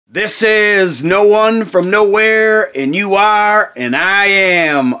This is no one from nowhere, and you are, and I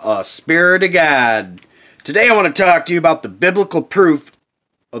am a spirit of God. Today I want to talk to you about the biblical proof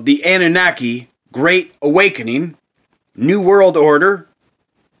of the Anunnaki Great Awakening, New World Order,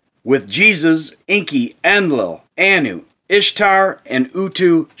 with Jesus, Enki, Enlil, Anu, Ishtar, and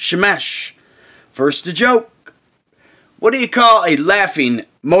Utu Shemesh. First, a joke. What do you call a laughing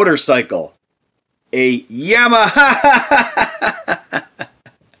motorcycle? A Yamaha.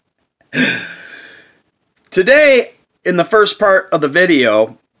 Today, in the first part of the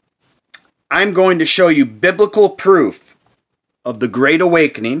video, I'm going to show you biblical proof of the Great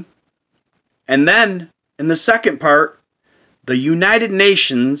Awakening, and then, in the second part, the United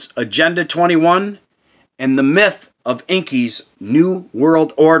Nations Agenda 21 and the myth of Enki's New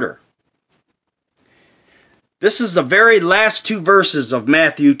World Order. This is the very last two verses of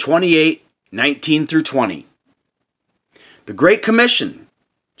Matthew 28:19 through 20. The Great Commission.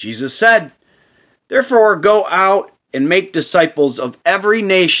 Jesus said, "Therefore go out and make disciples of every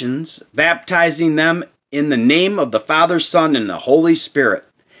nation, baptizing them in the name of the Father, Son, and the Holy Spirit.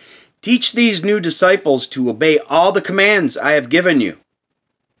 Teach these new disciples to obey all the commands I have given you."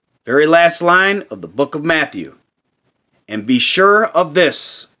 Very last line of the book of Matthew. "And be sure of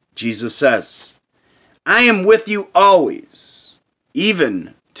this," Jesus says, "I am with you always,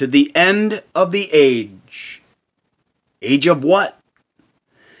 even to the end of the age." Age of what?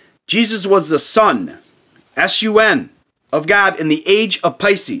 Jesus was the Son, S-U-N, of God in the age of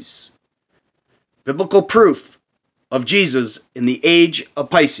Pisces. Biblical proof of Jesus in the age of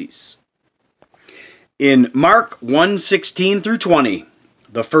Pisces. In Mark 1:16 through 20,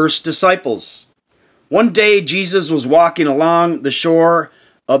 the first disciples. One day Jesus was walking along the shore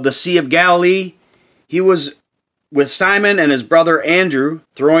of the Sea of Galilee. He was with Simon and his brother Andrew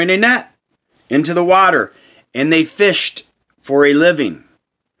throwing a net into the water, and they fished for a living.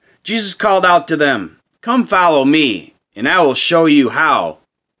 Jesus called out to them, "Come follow me, and I will show you how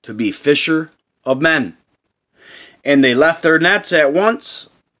to be fisher of men." And they left their nets at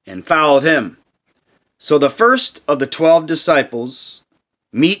once and followed him. So the first of the 12 disciples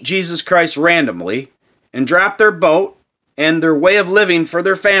meet Jesus Christ randomly and drop their boat and their way of living for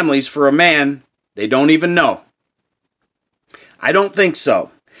their families for a man they don't even know. I don't think so.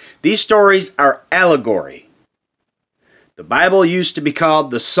 These stories are allegory. The Bible used to be called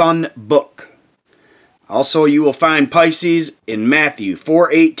the Sun Book. Also, you will find Pisces in Matthew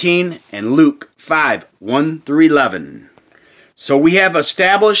 4:18 and Luke 5:1 through 11. So we have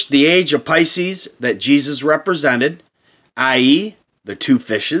established the age of Pisces that Jesus represented, i.e., the two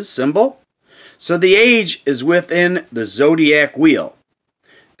fishes symbol. So the age is within the zodiac wheel.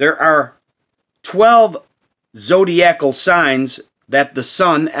 There are 12 zodiacal signs that the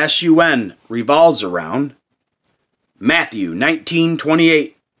sun, S-U-N, revolves around. Matthew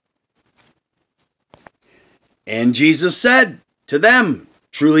 19:28. And Jesus said to them,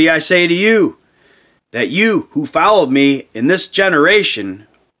 "Truly I say to you, that you who followed me in this generation,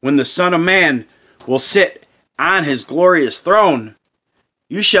 when the Son of Man will sit on his glorious throne,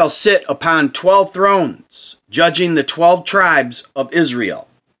 you shall sit upon 12 thrones, judging the 12 tribes of Israel."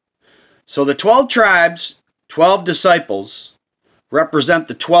 So the 12 tribes, 12 disciples, represent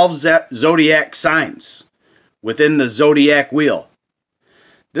the 12 zodiac signs within the zodiac wheel.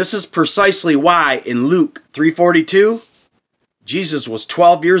 This is precisely why in Luke 3:42, Jesus was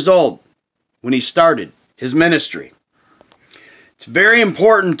 12 years old when he started his ministry. It's very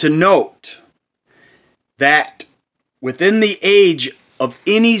important to note that within the age of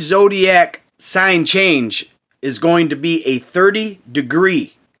any zodiac sign change is going to be a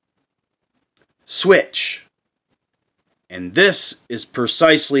 30-degree switch. And this is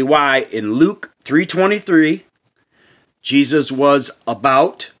precisely why in Luke 3:23, Jesus was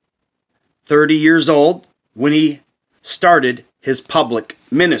about 30 years old when he started his public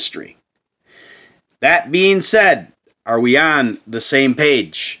ministry. That being said, are we on the same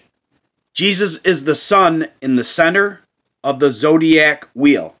page? Jesus is the sun in the center of the zodiac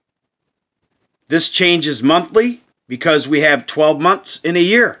wheel. This changes monthly because we have 12 months in a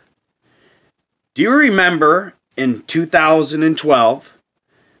year. Do you remember in 2012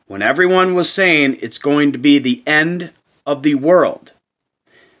 when everyone was saying it's going to be the end of the world?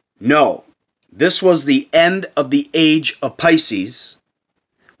 No, this was the end of the age of Pisces,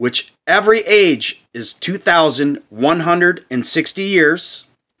 which every age is 2,160 years,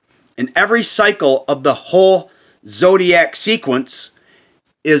 and every cycle of the whole zodiac sequence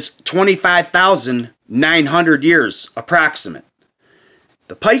is 25,900 years approximate.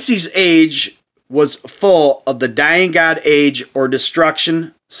 The Pisces age was full of the dying god age or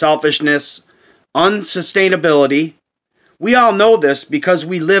destruction, selfishness, unsustainability, We all know this because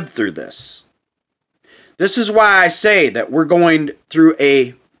we lived through this. This is why I say that we're going through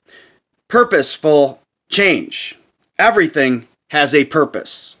a purposeful change. Everything has a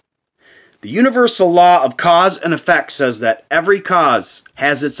purpose. The universal law of cause and effect says that every cause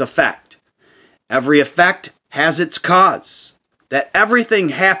has its effect. Every effect has its cause. That everything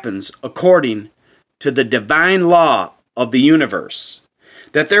happens according to the divine law of the universe.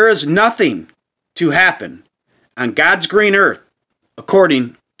 That there is nothing to happen on God's green earth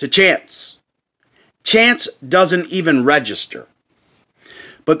according to chance. Chance doesn't even register.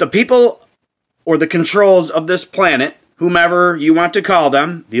 But the people or the controls of this planet, whomever you want to call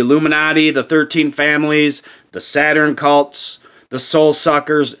them, the Illuminati, the 13 families, the Saturn cults, the soul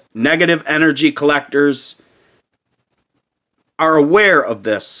suckers, negative energy collectors, are aware of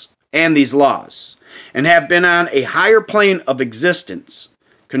this and these laws, and have been on a higher plane of existence,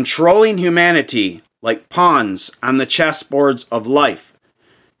 controlling humanity like pawns on the chessboards of life,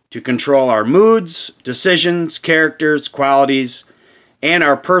 to control our moods, decisions, characters, qualities, and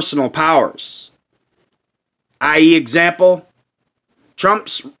our personal powers. I.e. example,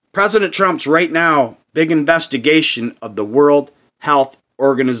 President Trump's right now big investigation of the World Health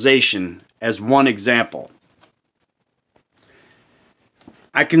Organization as one example.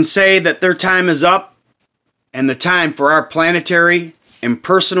 I can say that their time is up, and the time for our planetary and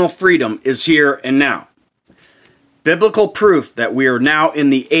personal freedom is here and now. Biblical proof that we are now in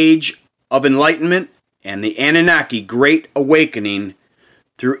the age of enlightenment and the Anunnaki Great Awakening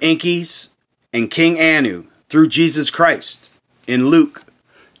through Enki's and King Anu through Jesus Christ in Luke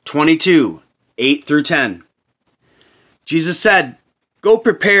 22, 8 through 10. Jesus said, "Go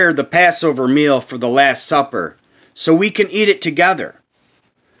prepare the Passover meal for the Last Supper so we can eat it together."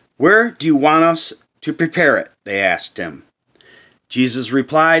 "Where do you want us to prepare it?" they asked him. Jesus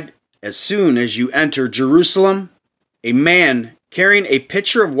replied, "As soon as you enter Jerusalem, a man carrying a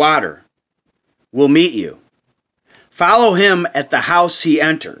pitcher of water will meet you. Follow him at the house he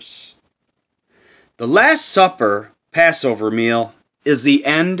enters." The Last Supper Passover meal is the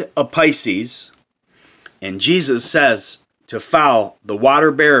end of Pisces, and Jesus says to follow the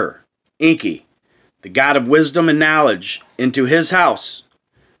water bearer, Enki, the god of wisdom and knowledge, into his house,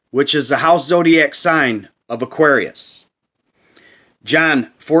 which is the house zodiac sign of Aquarius. John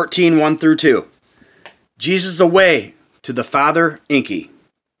 14, 1 through 2. Jesus away to the Father, Enki.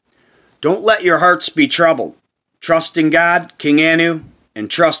 "Don't let your hearts be troubled. Trust in God, King Anu, and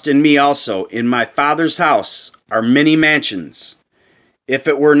trust in me also. In my Father's house are many mansions. If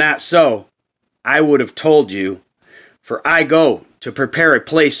it were not so, I would have told you, for I go to prepare a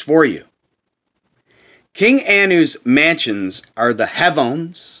place for you." King Anu's mansions are the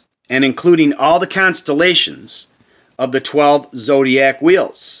heavens, and including all the constellations of the 12 zodiac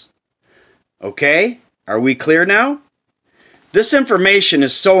wheels. Okay, are we clear now? This information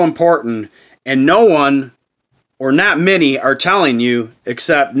is so important, and no one, or not many, are telling you,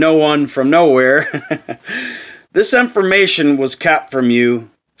 except no one from nowhere. This information was kept from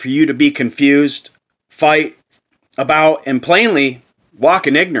you for you to be confused, fight about, and plainly walk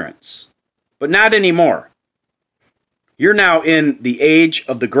in ignorance. But not anymore. You're now in the age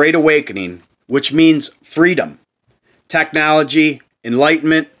of the Great Awakening, which means freedom, technology,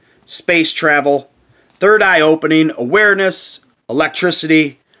 enlightenment, space travel, third eye opening, awareness,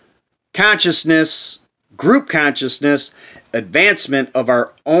 electricity, consciousness, group consciousness, advancement of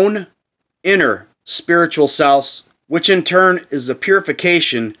our own inner spiritual selves, which in turn is the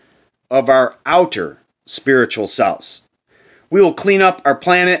purification of our outer spiritual selves. We will clean up our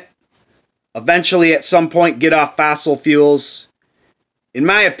planet, eventually at some point get off fossil fuels. In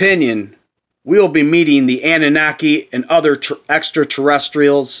my opinion, we will be meeting the Anunnaki and other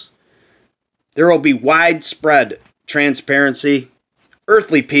extraterrestrials. There will be widespread transparency,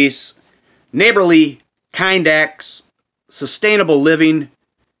 earthly peace, neighborly kind acts, sustainable living,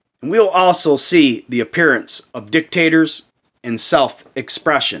 and we will also see the appearance of dictators and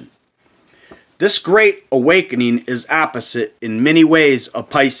self-expression. This great awakening is opposite in many ways of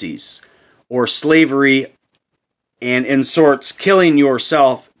Pisces, or slavery, and in sorts killing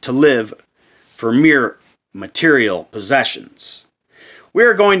yourself to live for mere material possessions. We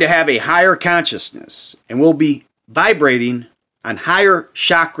are going to have a higher consciousness, and we'll be vibrating on higher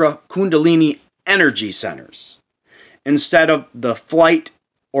chakra kundalini energy centers, instead of the flight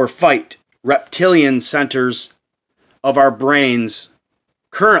or fight reptilian centers of our brains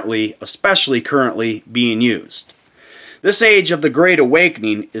currently, especially currently, being used. This age of the Great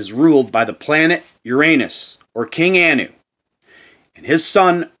Awakening is ruled by the planet Uranus, or King Anu, and his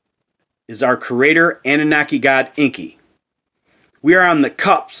son is our creator Anunnaki god Enki. We are on the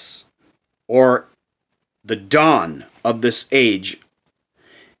cusp, or the dawn of this age.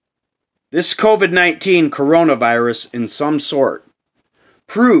 This COVID-19 coronavirus, in some sort,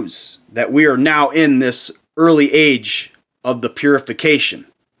 proves that we are now in this early age of the purification.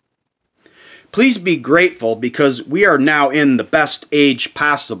 Please be grateful because we are now in the best age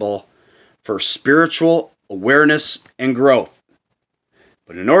possible for spiritual awareness and growth.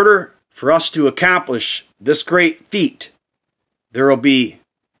 But in order for us to accomplish this great feat, there will be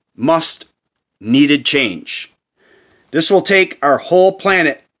needed change. This will take our whole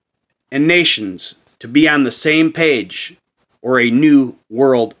planet and nations to be on the same page, or a new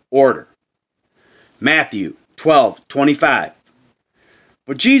world order. Matthew 12:25.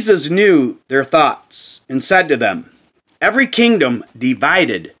 But Jesus knew their thoughts and said to them, every kingdom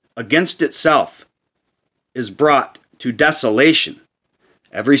divided against itself is brought to desolation.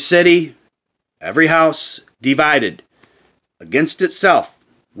 Every city, every house divided against itself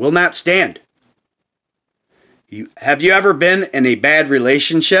will not stand. Have you ever been in a bad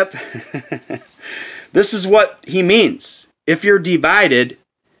relationship? This is what he means. If you're divided,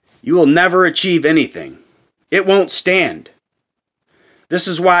 you will never achieve anything. It won't stand. This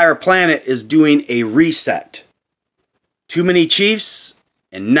is why our planet is doing a reset. Too many chiefs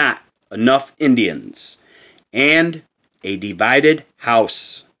and not enough Indians. And a divided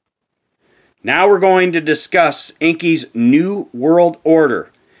house. Now we're going to discuss Enki's New World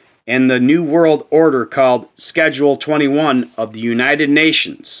Order and the New World Order called Schedule 21 of the United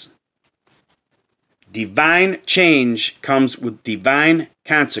Nations. Divine change comes with divine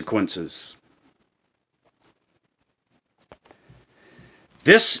consequences.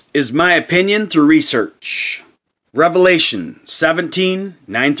 This is my opinion through research. Revelation 17,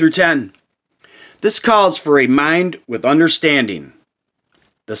 9 through 10. This calls for a mind with understanding.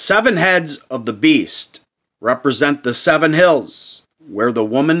 The 7 heads of the beast represent the 7 hills where the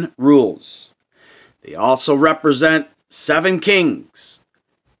woman rules. They also represent 7 kings.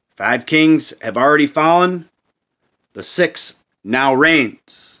 5 kings have already fallen. The 6th now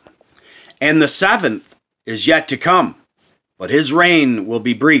reigns. And the 7th is yet to come, but his reign will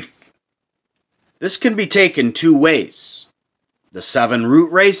be brief. This can be taken 2 ways. The 7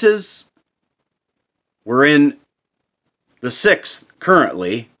 root races. We're in the 6th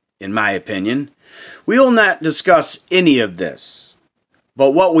currently, in my opinion. We will not discuss any of this,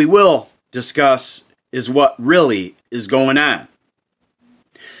 but what we will discuss is what really is going on.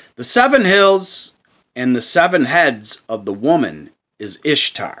 The 7 hills and the 7 heads of the woman is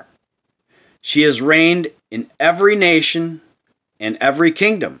Ishtar. She has reigned in every nation and every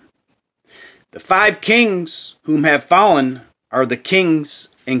kingdom. The 5 kings whom have fallen are the kings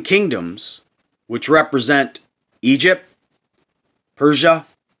and kingdoms which represent Egypt, Persia,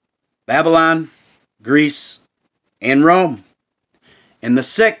 Babylon, Greece, and Rome. And the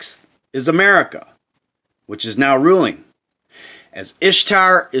 6th is America, which is now ruling, as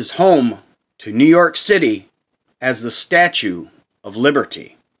Ishtar is home to New York City as the Statue of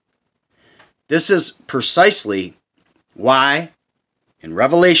Liberty. This is precisely why in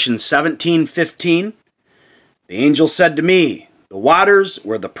Revelation 17:15, the angel said to me, the waters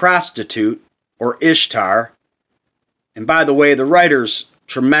where the prostitute, or Ishtar, and by the way, the writers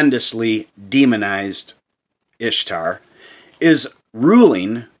tremendously demonized Ishtar, is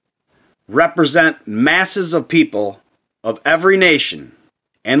ruling, represent masses of people of every nation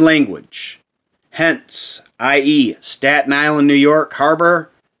and language. Hence, i.e., Staten Island, New York Harbor,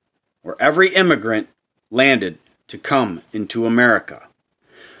 where every immigrant landed to come into America.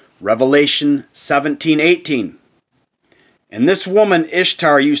 Revelation 17:18. And this woman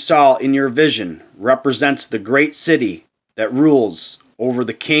Ishtar you saw in your vision represents the great city that rules over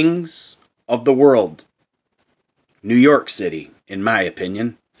the kings of the world. New York City, in my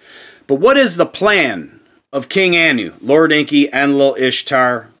opinion. But what is the plan of King Anu, Lord Enki, Enlil,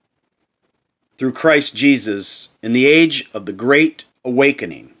 Ishtar, through Christ Jesus in the age of the Great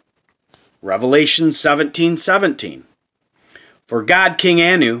Awakening? Revelation 17:17. For God, King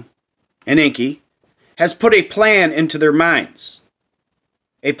Anu and Enki, has put a plan into their minds,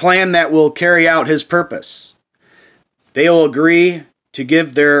 a plan that will carry out his purpose. They will agree to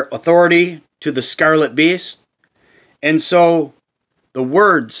give their authority to the scarlet beast, and so the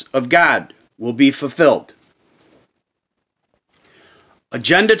words of God will be fulfilled.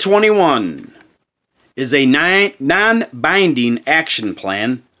 Agenda 21 is a non-binding action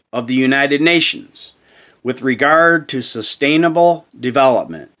plan of the United Nations with regard to sustainable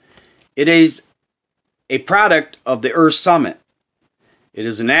development. It is a product of the Earth Summit. It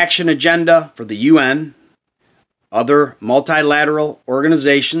is an action agenda for the UN, other multilateral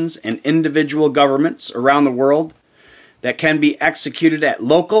organizations, and individual governments around the world that can be executed at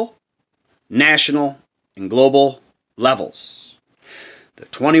local, national, and global levels. The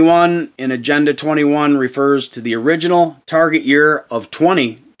 21 in Agenda 21 refers to the original target year of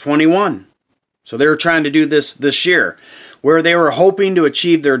 2021. So they were trying to do this year, where they were hoping to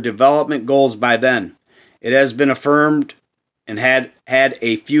achieve their development goals by then. It has been affirmed and had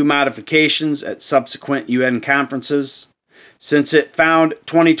a few modifications at subsequent UN conferences. Since it found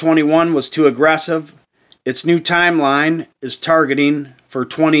 2021 was too aggressive, its new timeline is targeting for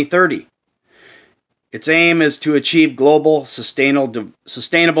 2030. Its aim is to achieve global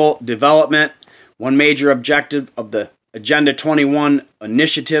sustainable development. One major objective of the Agenda 21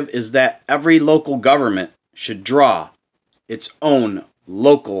 initiative is that every local government should draw its own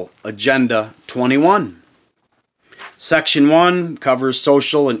local Agenda 21. Section 1 covers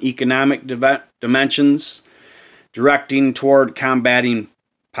social and economic dimensions, directing toward combating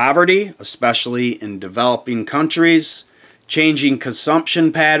poverty, especially in developing countries, changing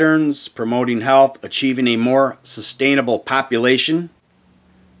consumption patterns, promoting health, achieving a more sustainable population.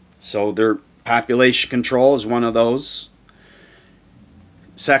 So their population control is one of those.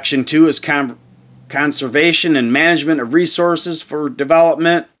 Section 2 is conservation and management of resources for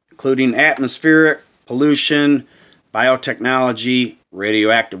development, including atmospheric pollution, biotechnology,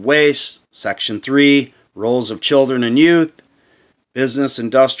 radioactive waste. Section 3, roles of children and youth, business,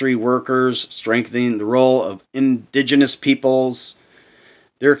 industry, workers, strengthening the role of indigenous peoples,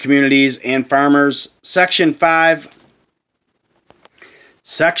 their communities, and farmers. Section 5,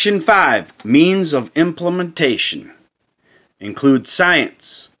 means of implementation, includes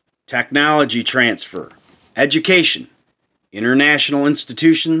science, technology transfer, education, international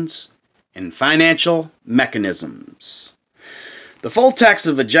institutions, and financial mechanisms. The full text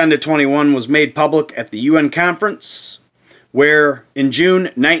of Agenda 21 was made public at the UN conference in June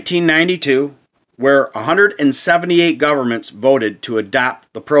 1992, where 178 governments voted to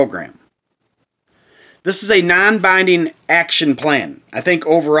adopt the program. This is a non-binding action plan. I think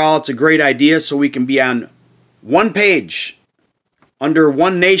overall it's a great idea so we can be on one page, under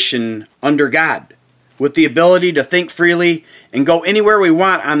one nation, under God, with the ability to think freely and go anywhere we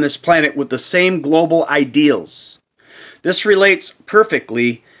want on this planet with the same global ideals. This relates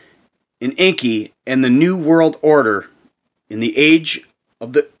perfectly in Enki and the New World Order in the age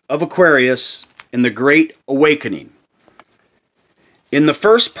of Aquarius in the Great Awakening. In the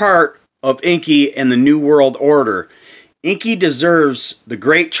first part of Enki and the New World Order, Enki deserves the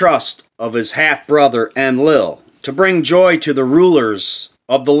great trust of his half-brother Enlil to bring joy to the rulers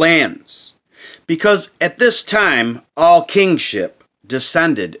of the lands, because at this time all kingship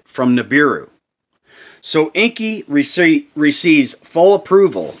descended from Nibiru. So Enki receives full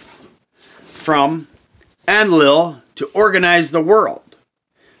approval from Enlil to organize the world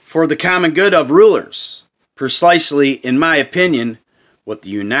for the common good of rulers, precisely, in my opinion, what the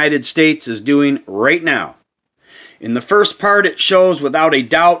United States is doing right now. In the first part, it shows without a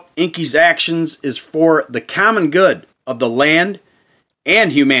doubt Enki's actions is for the common good of the land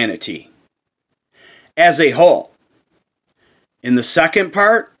and humanity as a whole. In the second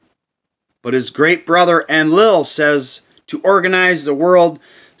part, but his great brother Enlil says to organize the world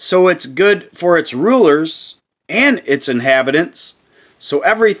so it's good for its rulers and its inhabitants, so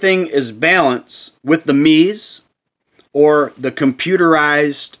everything is balanced with the Mies, or the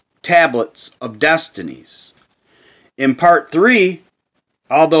computerized tablets of destinies. In part 3,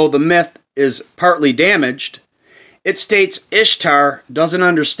 although the myth is partly damaged, it states Ishtar doesn't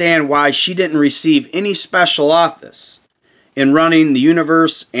understand why she didn't receive any special office in running the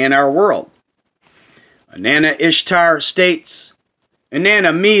universe and our world. Inanna Ishtar states,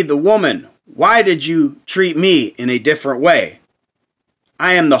 "Inanna, me, the woman, why did you treat me in a different way?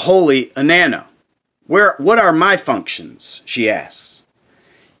 I am the holy Inanna. What are my functions?" she asks.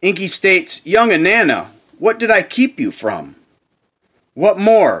 Enki states, "Young Inanna, what did I keep you from? What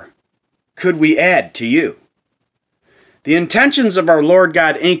more could we add to you?" The intentions of our Lord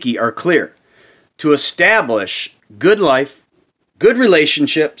God Enki are clear: to establish good life, good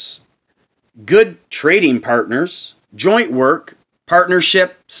relationships, good trading partners, joint work,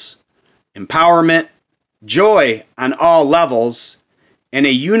 partnerships, empowerment, joy on all levels, and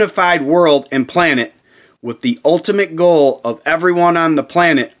a unified world and planet with the ultimate goal of everyone on the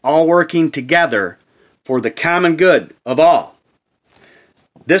planet all working together for the common good of all.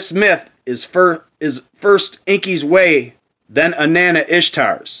 This myth is first Enki's way, then Inanna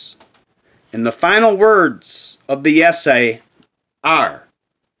Ishtar's. And the final words of the essay are,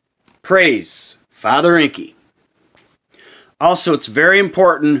 "Praise Father Enki." Also, it's a very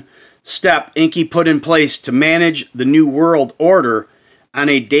important step Enki put in place to manage the New World Order on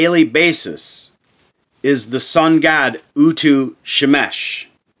a daily basis is the sun god Utu Shemesh.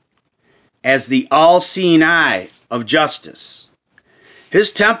 as the all-seeing eye of justice.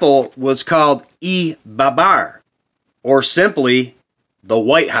 His temple was called E-Babar, or simply the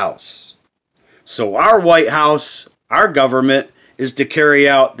White House. So our White House, our government, is to carry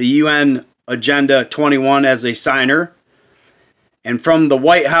out the UN Agenda 21 as a signer. And from the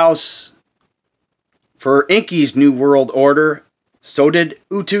White House, for Enki's New World Order, so did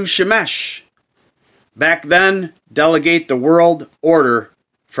Utu Shemesh. Back then, delegate the world order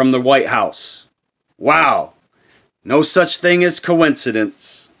from the White House. Wow, no such thing as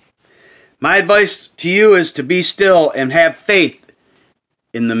coincidence. My advice to you is to be still and have faith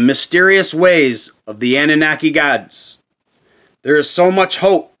in the mysterious ways of the Anunnaki gods. There is so much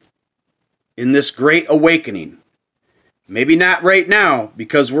hope in this great awakening. Maybe not right now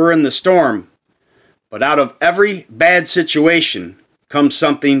because we're in the storm, but out of every bad situation comes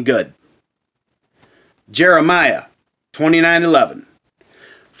something good. Jeremiah 29:11.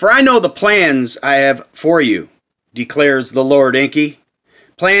 For I know the plans I have for you, declares the Lord Enki,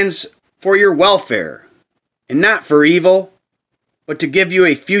 plans for your welfare, and not for evil, but to give you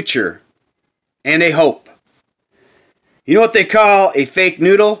a future and a hope. You know what they call a fake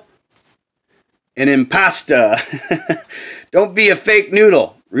noodle? An impasta. Don't be a fake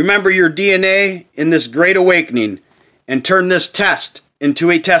noodle. Remember your DNA in this great awakening and turn this test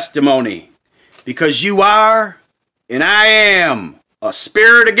into a testimony. Because you are, and I am, a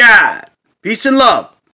spirit of God. Peace and love.